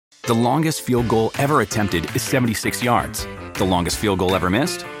The longest field goal ever attempted is 76 yards. The longest field goal ever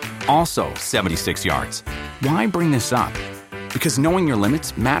missed? Also 76 yards. Why bring this up? Because knowing your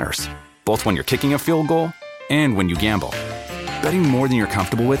limits matters, both when you're kicking a field goal and when you gamble. Betting more than you're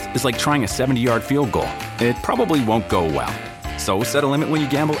comfortable with is like trying a 70-yard field goal. It probably won't go well. So set a limit when you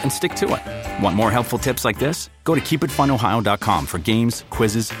gamble and stick to it. Want more helpful tips like this? Go to keepitfunohio.com for games,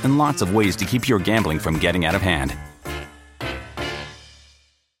 quizzes, and lots of ways to keep your gambling from getting out of hand.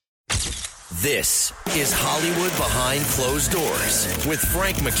 This is Hollywood Behind Closed Doors with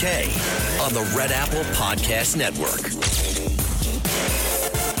Frank McKay on the Red Apple Podcast Network.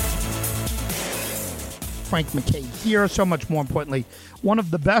 Frank McKay here. So much more importantly, one of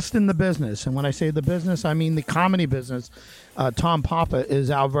the best in the business. And when I say the business, I mean the comedy business. Tom Papa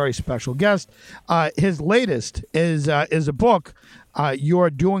is our very special guest. His latest is a book, You're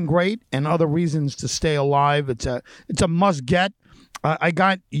Doing Great and Other Reasons to Stay Alive. It's a must get. I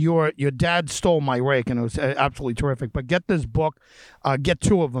got your dad stole my rake, and it was absolutely terrific. But get this book, get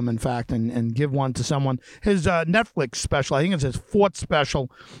two of them, in fact, and give one to someone. His Netflix special, I think it's his fourth special,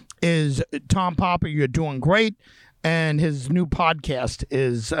 is Tom Papa, You're Doing Great, and his new podcast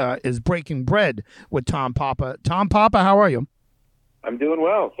is Breaking Bread with Tom Papa. Tom Papa, how are you? I'm doing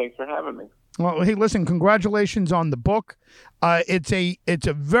well. Thanks for having me. Well, hey, listen, congratulations on the book. It's a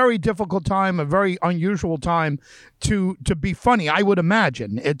very difficult time, a very unusual time to be funny. I would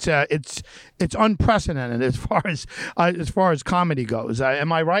imagine it's unprecedented as far as comedy goes.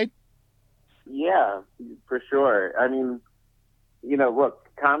 Am I right? Yeah, for sure. I mean, look,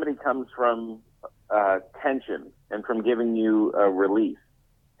 comedy comes from tension and from giving you a release,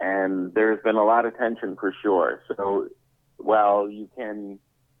 and there's been a lot of tension for sure. So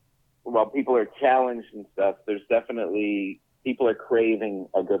while people are challenged and stuff, there's definitely, people are craving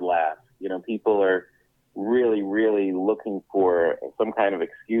a good laugh. People are really, really looking for some kind of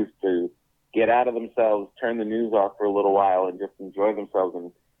excuse to get out of themselves, turn the news off for a little while and just enjoy themselves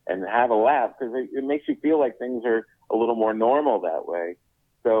and have a laugh, because it makes you feel like things are a little more normal that way.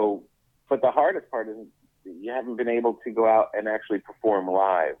 So, but the hardest part is you haven't been able to go out and actually perform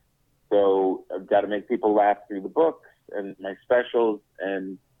live. So I've got to make people laugh through the books and my specials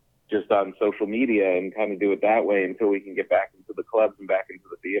and just on social media, and kind of do it that way until we can get back into the clubs and back into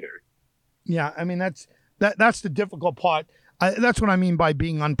the theaters. Yeah, I mean, that's the difficult part. That's what I mean by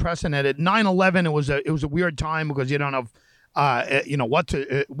being unprecedented. 9/11, it was a weird time because you don't have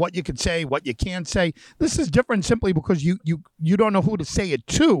what you could say, what you can't say. This is different simply because you don't know who to say it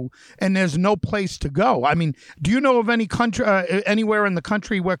to, and there's no place to go. I mean, do you know of any country, anywhere in the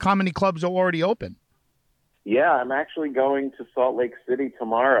country where comedy clubs are already open? Yeah, I'm actually going to Salt Lake City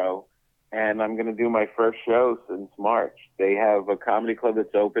tomorrow, and I'm going to do my first show since March. They have a comedy club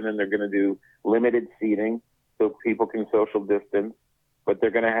that's open, and they're going to do limited seating so people can social distance. But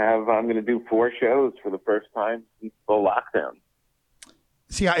I'm going to do 4 shows for the first time since full lockdown.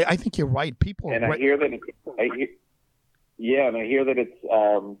 See, I think you're right. I hear that it's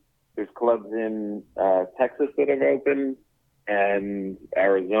there's clubs in Texas that have opened, and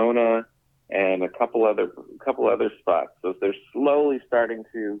Arizona, and a couple other spots. So they're slowly starting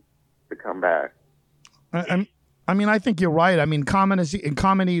to come back. I mean, I think you're right. I mean,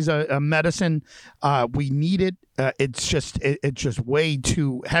 comedy is a medicine. We need it. It's just way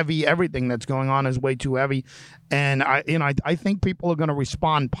too heavy. Everything that's going on is way too heavy, and I think people are going to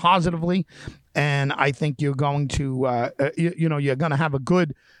respond positively, and I think you're going to you're going to have a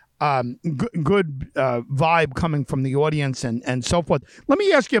good vibe coming from the audience and so forth. Let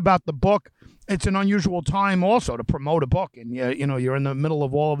me ask you about the book. It's an unusual time also to promote a book, and you're in the middle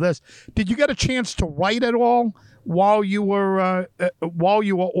of all of this. Did you get a chance to write at all while you were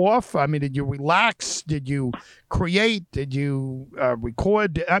off? I mean, did you relax? Did you create? Did you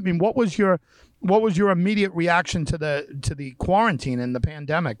record? I mean, what was your immediate reaction to the quarantine and the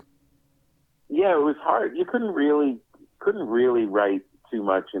pandemic? Yeah, it was hard. You couldn't really write too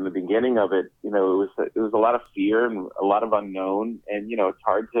much in the beginning of it. It was a lot of fear and a lot of unknown, and it's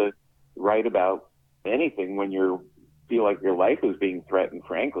hard to write about anything when you feel like your life is being threatened.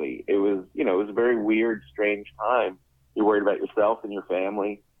 Frankly, it was a very weird, strange time. You're worried about yourself and your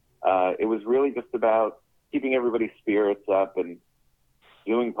family. It was really just about keeping everybody's spirits up and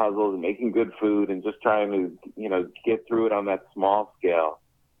doing puzzles and making good food and just trying to get through it on that small scale.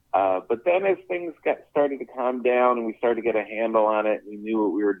 But then as things started to calm down and we started to get a handle on it, we knew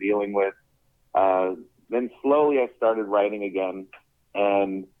what we were dealing with. Then slowly I started writing again,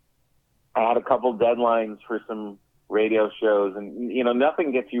 and I had a couple deadlines for some radio shows, and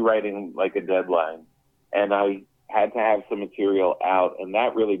nothing gets you writing like a deadline. And I had to have some material out, and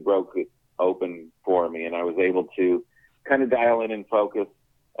that really broke it open for me, and I was able to kind of dial in and focus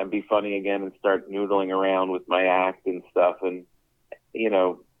and be funny again and start noodling around with my act and stuff. And,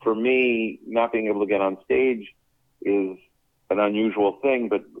 for me, not being able to get on stage is an unusual thing,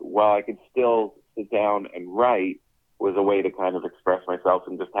 but while I could still sit down and write, was a way to kind of express myself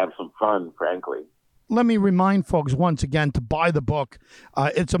and just have some fun, frankly. Let me remind folks once again to buy the book.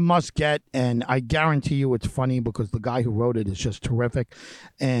 It's a must get, and I guarantee you it's funny because the guy who wrote it is just terrific,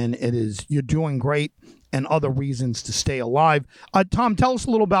 and you're doing great, and other reasons to stay alive. Tom, tell us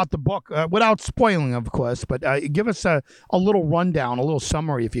a little about the book, without spoiling, of course, but give us a little rundown, a little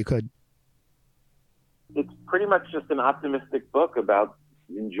summary, if you could. It's pretty much just an optimistic book about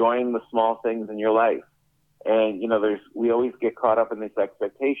enjoying the small things in your life. And, we always get caught up in this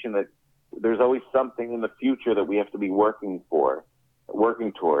expectation that there's always something in the future that we have to be working towards,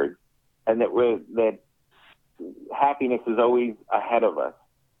 and that happiness is always ahead of us.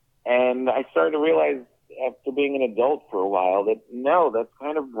 And I started to realize after being an adult for a while that no, that's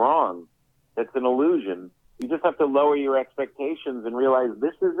kind of wrong. That's an illusion. You just have to lower your expectations and realize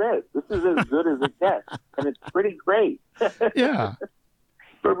this is it. This is as good as it gets, and it's pretty great. Yeah.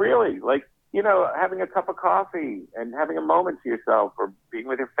 But really, having a cup of coffee and having a moment to yourself, or being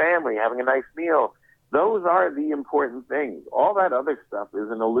with your family, having a nice meal, those are the important things. All that other stuff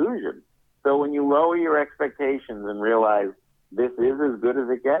is an illusion. So when you lower your expectations and realize this is as good as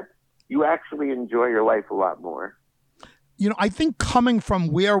it gets, you actually enjoy your life a lot more. I think coming from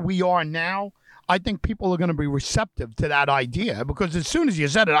where we are now, I think people are going to be receptive to that idea, because as soon as you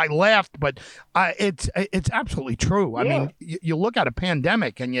said it, I laughed, but it's absolutely true. I mean, you look at a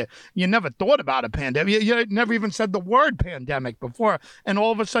pandemic, and you never thought about a pandemic. You never even said the word pandemic before, and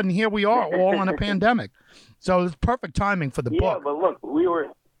all of a sudden here we are, all in a pandemic. So it's perfect timing for the book. Yeah, but look, we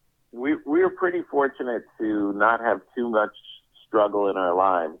were pretty fortunate to not have too much struggle in our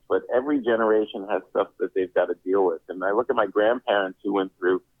lives, but every generation has stuff that they've got to deal with. And I look at my grandparents who went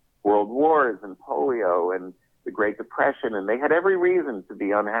through world wars and polio and the Great Depression, and they had every reason to be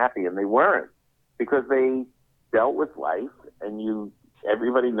unhappy, and they weren't, because they dealt with life, and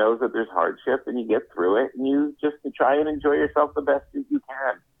everybody knows that there's hardship, and you get through it, and you just try and enjoy yourself the best that you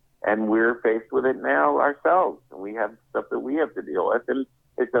can. And we're faced with it now ourselves, and we have stuff that we have to deal with, and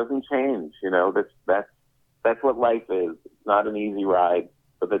it doesn't change. That's what life is. It's not an easy ride,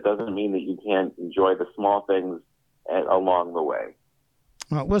 but that doesn't mean that you can't enjoy the small things along the way.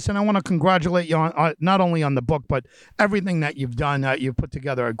 Listen, I want to congratulate you on not only on the book, but everything that you've done. You've put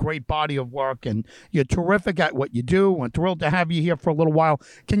together a great body of work, and you're terrific at what you do. We're thrilled to have you here for a little while.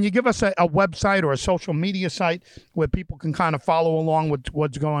 Can you give us a website or a social media site where people can kind of follow along with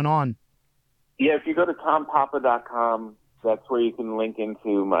what's going on? Yeah, if you go to tompapa.com, that's where you can link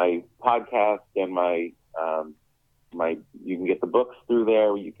into my podcast and you can get the books through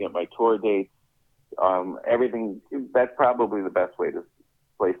there. You can get my tour dates, everything. That's probably the best place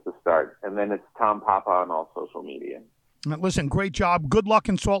to start. And then it's Tom Papa on all social media. Listen, great job. Good luck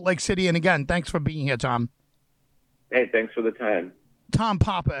in Salt Lake City. And again, thanks for being here, Tom. Hey, thanks for the time. Tom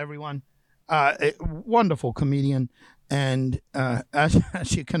Papa, everyone. A wonderful comedian. And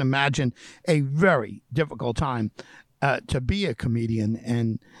as you can imagine, a very difficult time to be a comedian.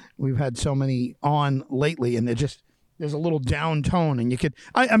 And we've had so many on lately, and there's a little down tone. And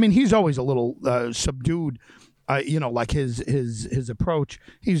he's always a little subdued. Like his approach.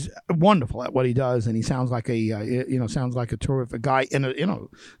 He's wonderful at what he does, and he sounds like a terrific guy. And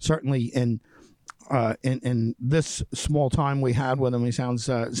certainly in this small time we had with him, he sounds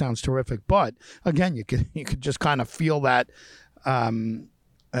terrific. But again, you could just kind of feel that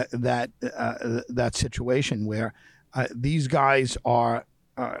that situation where these guys are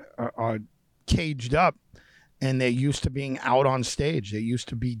caged up, and they're used to being out on stage. They're used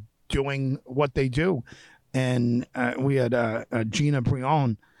to be doing what they do. And we had Gina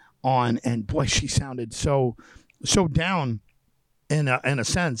Brion on, and boy, she sounded so down in a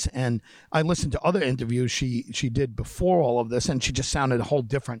sense. And I listened to other interviews she did before all of this, and she just sounded a whole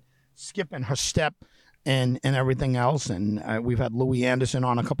different, skip in her step and everything else. And we've had Louis Anderson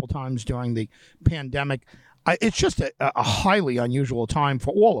on a couple times during the pandemic. It's just a highly unusual time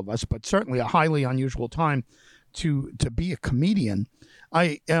for all of us, but certainly a highly unusual time to be a comedian.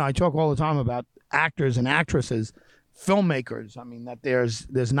 I talk all the time about actors and actresses, filmmakers. I mean, that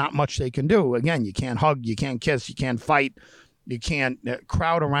there's not much they can do. Again, you can't hug, you can't kiss, you can't fight, you can't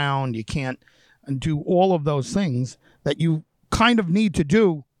crowd around, you can't do all of those things that you kind of need to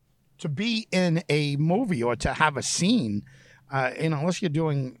do to be in a movie or to have a scene. Unless you're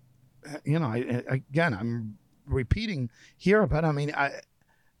doing, again, I'm repeating here, but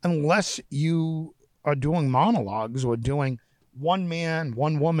unless you are doing monologues or doing one man,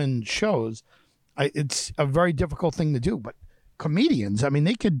 one woman shows, it's a very difficult thing to do. But comedians. I mean,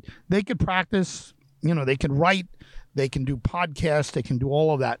 they could practice, they could write, they can do podcasts, they can do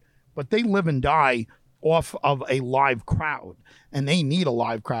all of that, but they live and die off of a live crowd, and they need a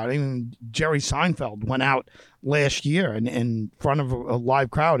live crowd. I mean, Jerry Seinfeld went out last year in front of a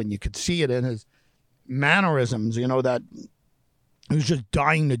live crowd, and you could see it in his mannerisms, that he was just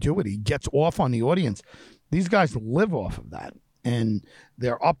dying to do it. He gets off on the audience. These guys live off of that, and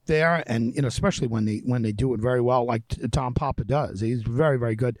they're up there, and especially when they do it very well, like Tom Papa does. He's very,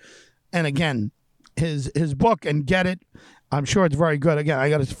 very good. And again, his book, and get it, I'm sure it's very good. Again, I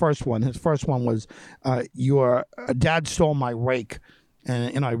got his first one. His first one was Your Dad Stole My Rake.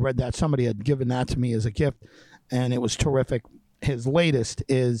 And I read that. Somebody had given that to me as a gift, and it was terrific. His latest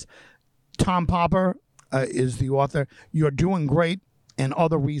is Tom Popper is the author. You're Doing Great and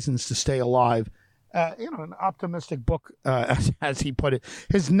Other Reasons to Stay Alive. An optimistic book, as he put it.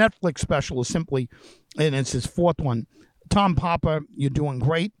 His Netflix special is simply, and it's his fourth one, Tom Popper, You're Doing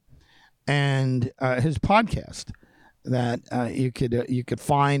Great, and his podcast that you could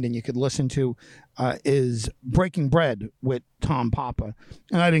find and you could listen to is Breaking Bread with Tom Papa.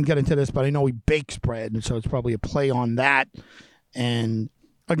 And I didn't get into this, but I know he bakes bread, and so it's probably a play on that. And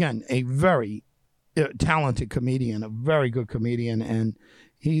again, a very talented comedian, a very good comedian, and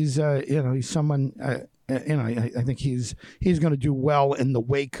he's he's someone I think he's going to do well in the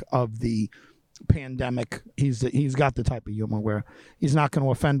wake of the pandemic. He's got the type of humor where he's not going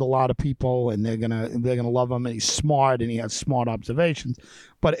to offend a lot of people, and they're gonna love him, and he's smart, and he has smart observations,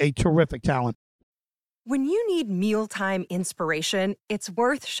 but a terrific talent. When you need mealtime inspiration, it's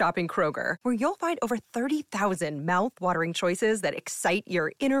worth shopping Kroger, where you'll find over 30,000 mouth-watering choices that excite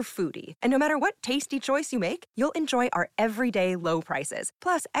your inner foodie. And no matter what tasty choice you make, you'll enjoy our everyday low prices,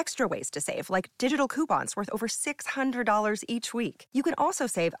 plus extra ways to save, like digital coupons worth over $600 each week. You can also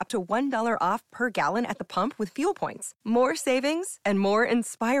save up to $1 off per gallon at the pump with fuel points. More savings and more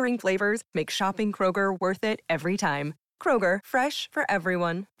inspiring flavors make shopping Kroger worth it every time. Kroger, fresh for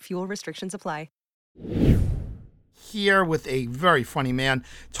everyone. Fuel restrictions apply. Here with a very funny man.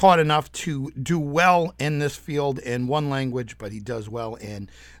 It's hard enough to do well in this field in one language, but he does well in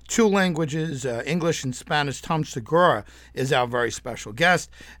two languages, English and Spanish. Tom Segura is our very special guest,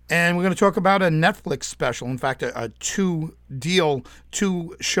 and we're going to talk about a Netflix special. In fact, a two-show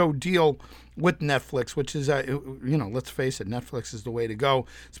deal with Netflix, which is, let's face it, Netflix is the way to go,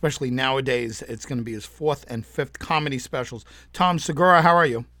 especially nowadays. It's going to be his fourth and fifth comedy specials. Tom Segura, how are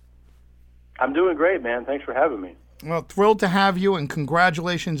you? I'm doing great, man. Thanks for having me. Well, thrilled to have you, and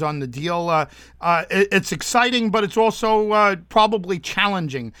congratulations on the deal. It's exciting, but it's also probably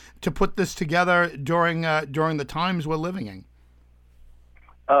challenging to put this together during the times we're living in.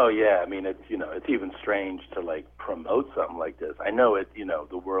 Oh yeah, I mean it's it's even strange to promote something like this. I know it.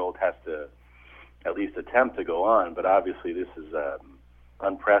 The world has to at least attempt to go on, but obviously this is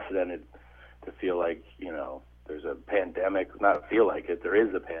unprecedented. To feel like there's a pandemic, not feel like it, there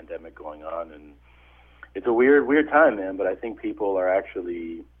is a pandemic going on, and it's a weird time, man, but I think people are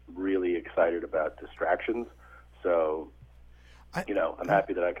actually really excited about distractions, so, I'm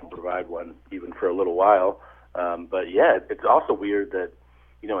happy that I can provide one even for a little while, but yeah, it's also weird that,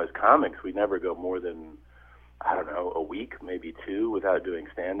 as comics, we never go more than, I don't know, a week, maybe two, without doing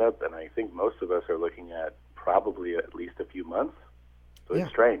stand-up, and I think most of us are looking at probably at least a few months, so It's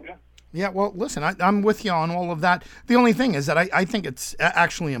strange. Yeah, well, listen, I'm with you on all of that. The only thing is that I think it's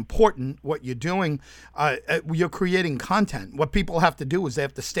actually important what you're doing. You're creating content. What people have to do is they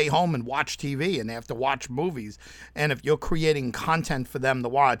have to stay home and watch TV, and they have to watch movies. And if you're creating content for them to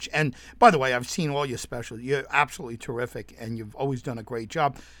watch, and by the way, I've seen all your specials. You're absolutely terrific, and you've always done a great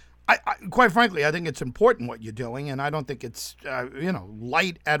job. I quite frankly, I think it's important what you're doing, and I don't think it's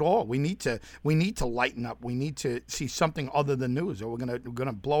light at all. We need to lighten up. We need to see something other than news, or we're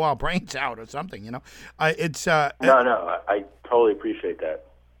gonna blow our brains out or something. No, I totally appreciate that.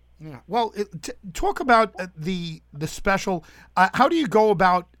 Yeah. Well, talk about the special. How do you go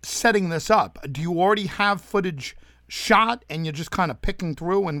about setting this up? Do you already have footage shot, and you're just kind of picking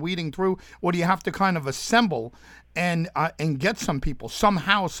through and weeding through, or do you have to kind of assemble and get some people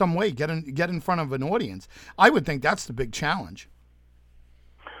somehow, some way, get in front of an audience? I would think that's the big challenge.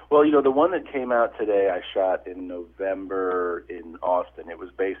 Well, the one that came out today, I shot in November in Austin. It was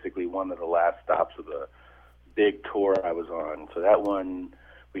basically one of the last stops of the big tour I was on. So that one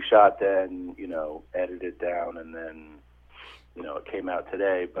we shot then, edited down, and then, it came out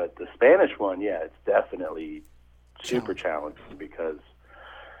today. But the Spanish one, yeah, it's definitely super challenging because,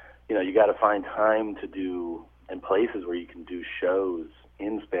 you got to find time to do, and places where you can do shows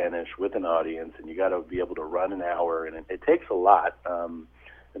in Spanish with an audience, and you got to be able to run an hour, and it takes a lot.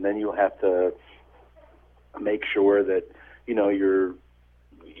 And then you'll have to make sure that you're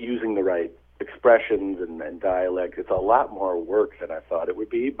using the right expressions and dialect. It's a lot more work than I thought it would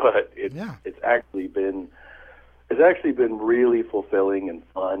be, but it's actually been really fulfilling and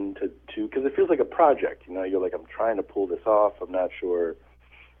fun to because it feels like a project. You're like, I'm trying to pull this off. I'm not sure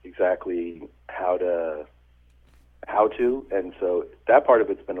exactly how to, and so that part of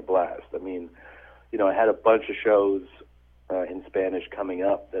it's been a blast. I mean, I had a bunch of shows in Spanish coming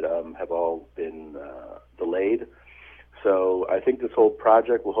up that have all been delayed. So I think this whole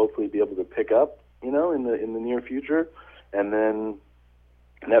project will hopefully be able to pick up, in the near future. And then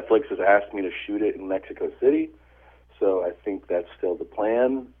Netflix has asked me to shoot it in Mexico City. So I think that's still the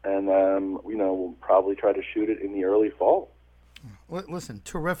plan. And, we'll probably try to shoot it in the early fall. Listen,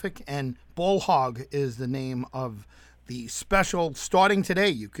 terrific. And Ball Hog is the name of the special starting today.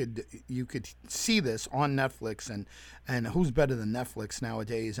 You could see this on Netflix, and who's better than Netflix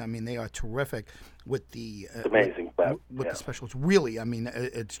nowadays? I mean, they are terrific with the amazing with the specials. Really, I mean,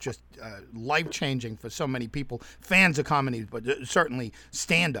 it's just life-changing for so many people, fans of comedy, but certainly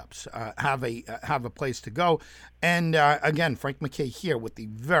stand-ups have a place to go. And again, Frank McKay here with the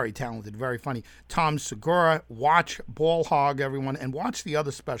very talented, very funny Tom Segura. Watch Ball Hog, everyone, and watch the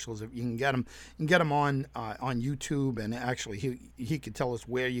other specials if you can get them. You can get them on YouTube, and actually he could tell us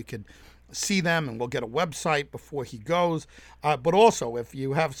where you could see them, and we'll get a website before he goes. But also, if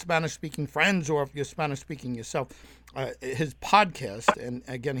you have Spanish-speaking friends or if you're Spanish-speaking yourself, his podcast, and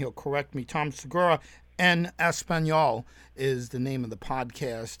again, he'll correct me, Tom Segura en Español is the name of the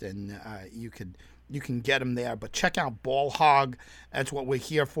podcast, and you can get him there. But check out Ball Hog. That's what we're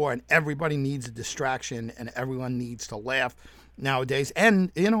here for, and everybody needs a distraction, and everyone needs to laugh nowadays.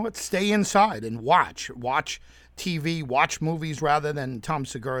 And, stay inside and watch TV, watch movies rather than Tom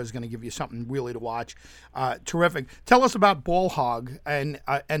Segura is going to give you something really to watch. Terrific. Tell us about Ball Hog and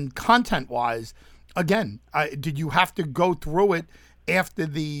content-wise. Again, did you have to go through it after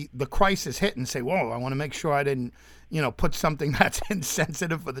the crisis hit and say, whoa, I want to make sure I didn't, put something that's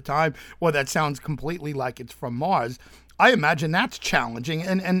insensitive for the time, or that sounds completely like it's from Mars? I imagine that's challenging,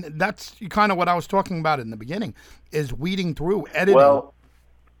 and that's kind of what I was talking about in the beginning, is weeding through editing. Well,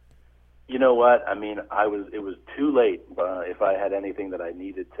 you know what? I mean, it was too late. If I had anything that I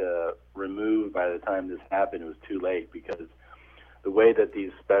needed to remove by the time this happened, it was too late, because the way that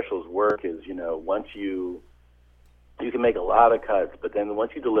these specials work is, once you can make a lot of cuts, but then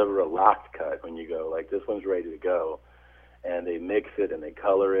once you deliver a locked cut, when you go, like, this one's ready to go, and they mix it and they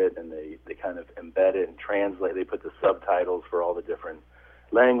color it and they kind of embed it and translate, they put the subtitles for all the different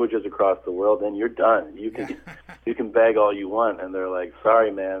languages across the world, then you're done. You can beg all you want, and they're like, sorry,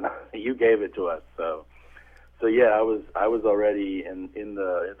 man, you gave it to us. So yeah, I was already in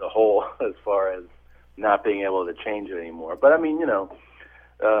the hole as far as not being able to change it anymore. But I mean,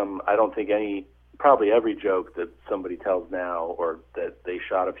 I don't think probably every joke that somebody tells now or that they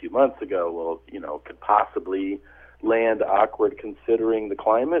shot a few months ago will, could possibly land awkward considering the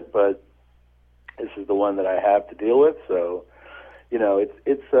climate, but this is the one that I have to deal with. So,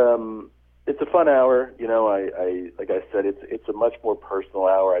 it's a fun hour. I like I said, it's a much more personal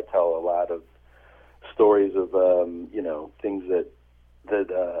hour. I tell a lot of stories of things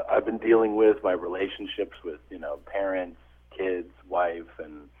that I've been dealing with, my relationships with parents, kids, wife,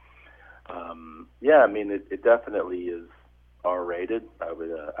 and I mean it definitely is R-rated.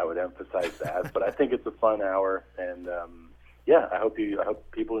 I would emphasize that, but I think it's a fun hour, and I hope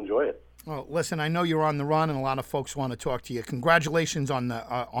people enjoy it. Well, listen, I know you're on the run, and a lot of folks want to talk to you. Congratulations on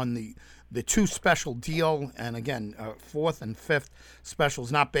the two special deal, and again, fourth and fifth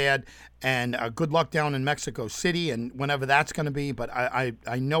specials, not bad. And good luck down in Mexico City, and whenever that's going to be. But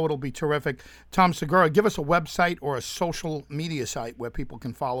I know it'll be terrific. Tom Segura, give us a website or a social media site where people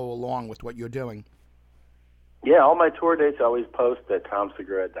can follow along with what you're doing. Yeah, all my tour dates I always post at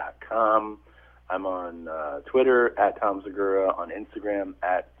TomSegura.com. I'm on Twitter at Tom Segura, on Instagram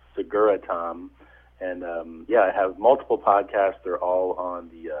at SeguraTom. And, I have multiple podcasts. They're all on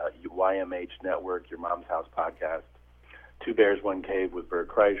the YMH Network, Your Mom's House podcast, Two Bears, One Cave with Bert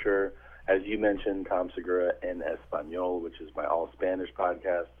Kreischer. As you mentioned, Tom Segura en Español, which is my all-Spanish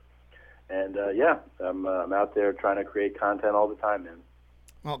podcast. And, I'm out there trying to create content all the time, man.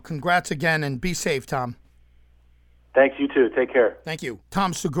 Well, congrats again, and be safe, Tom. Thanks, you too. Take care. Thank you.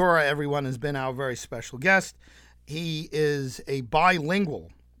 Tom Segura, everyone, has been our very special guest. He is a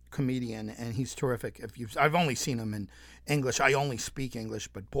bilingual comedian, and he's terrific. I've only seen him in English. I only speak English,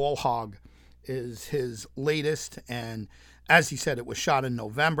 but Ball Hog is his latest, and as he said, it was shot in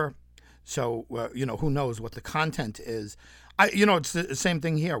November, so who knows what the content is. It's the same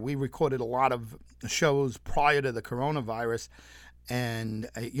thing here. We recorded a lot of shows prior to the coronavirus, and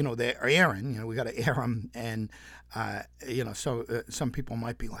they're airing. We got to air them, and so some people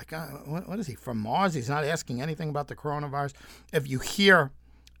might be like, what is he, from Mars? He's not asking anything about the coronavirus. If you hear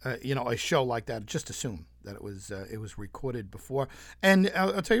a show like that, just assume that it was recorded before. And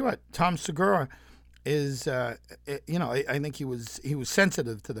I'll tell you what, Tom Segura is I think he was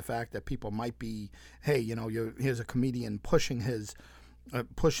sensitive to the fact that people might be, hey, here's a comedian pushing his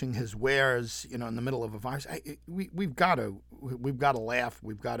wares, in the middle of a virus. We've got to laugh.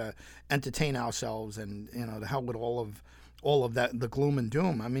 We've got to entertain ourselves, and the hell with all of that, the gloom and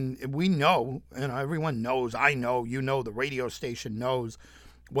doom. I mean, we know, everyone knows. I know, the radio station knows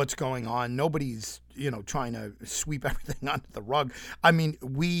what's going on. Nobody's trying to sweep everything under the rug. I mean,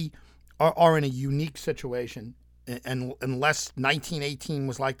 we are in a unique situation, and unless 1918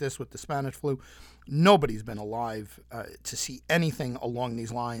 was like this with the Spanish flu, nobody's been alive to see anything along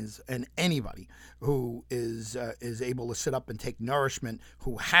these lines, and anybody who is able to sit up and take nourishment,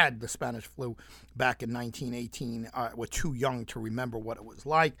 who had the Spanish flu back in 1918, were too young to remember what it was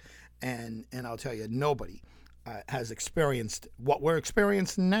like, and I'll tell you, nobody has experienced what we're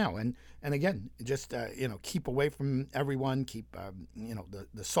experiencing now, and again, just keep away from everyone, keep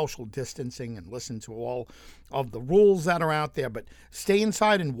the social distancing, and listen to all of the rules that are out there, but stay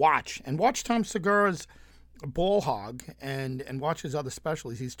inside and watch Tom Segura's Ball Hog, and watch his other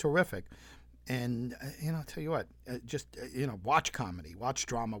specials. He's terrific, and I'll tell you what, watch comedy, watch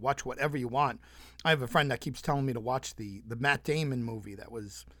drama, watch whatever you want. I have a friend that keeps telling me to watch the Matt Damon movie that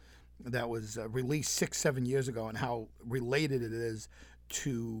was released 6-7 years ago, and how related it is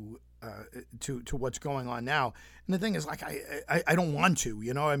to what's going on now. And the thing is, like, I don't want to,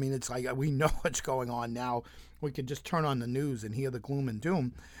 I mean, it's like, we know what's going on now. We could just turn on the news and hear the gloom and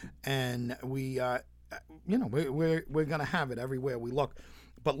doom, and we're going to have it everywhere we look.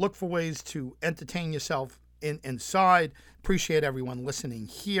 But look for ways to entertain yourself inside. Appreciate everyone listening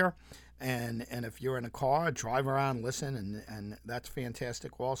here. And if you're in a car, drive around, listen, and that's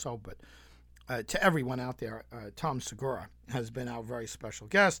fantastic also. But to everyone out there, Tom Segura has been our very special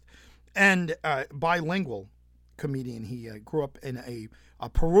guest, and bilingual comedian. He grew up in a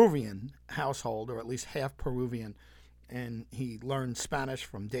Peruvian household, or at least half Peruvian, and he learned Spanish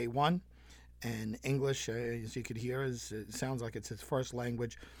from day one, and English, as you could hear, it sounds like it's his first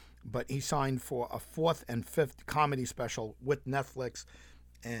language. But he signed for a 4th and 5th comedy special with Netflix.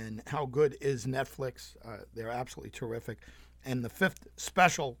 And how good is Netflix? They're absolutely terrific. And the 5th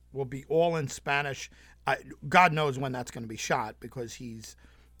special will be all in Spanish. God knows when that's going to be shot, because he's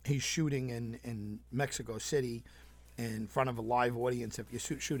shooting in Mexico City in front of a live audience. If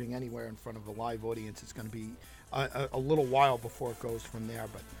you're shooting anywhere in front of a live audience, it's going to be a little while before it goes from there.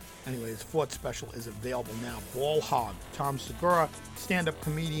 But anyway, his 4th special is available now. Ball Hog. Tom Segura, stand-up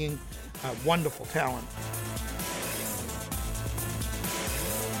comedian, wonderful talent.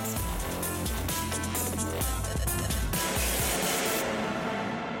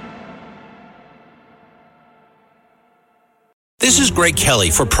 This is Greg Kelly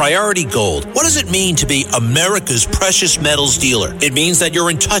for Priority Gold. What does it mean to be America's precious metals dealer? It means that you're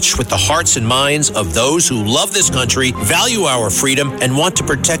in touch with the hearts and minds of those who love this country, value our freedom, and want to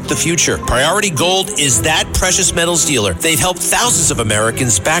protect the future. Priority Gold is that precious metals dealer. They've helped thousands of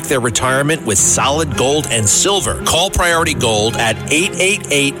Americans back their retirement with solid gold and silver. Call Priority Gold at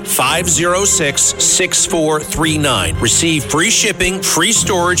 888-506-6439. Receive free shipping, free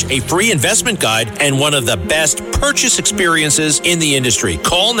storage, a free investment guide, and one of the best purchase experiences in the industry.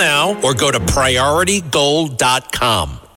 Call now or go to PriorityGold.com.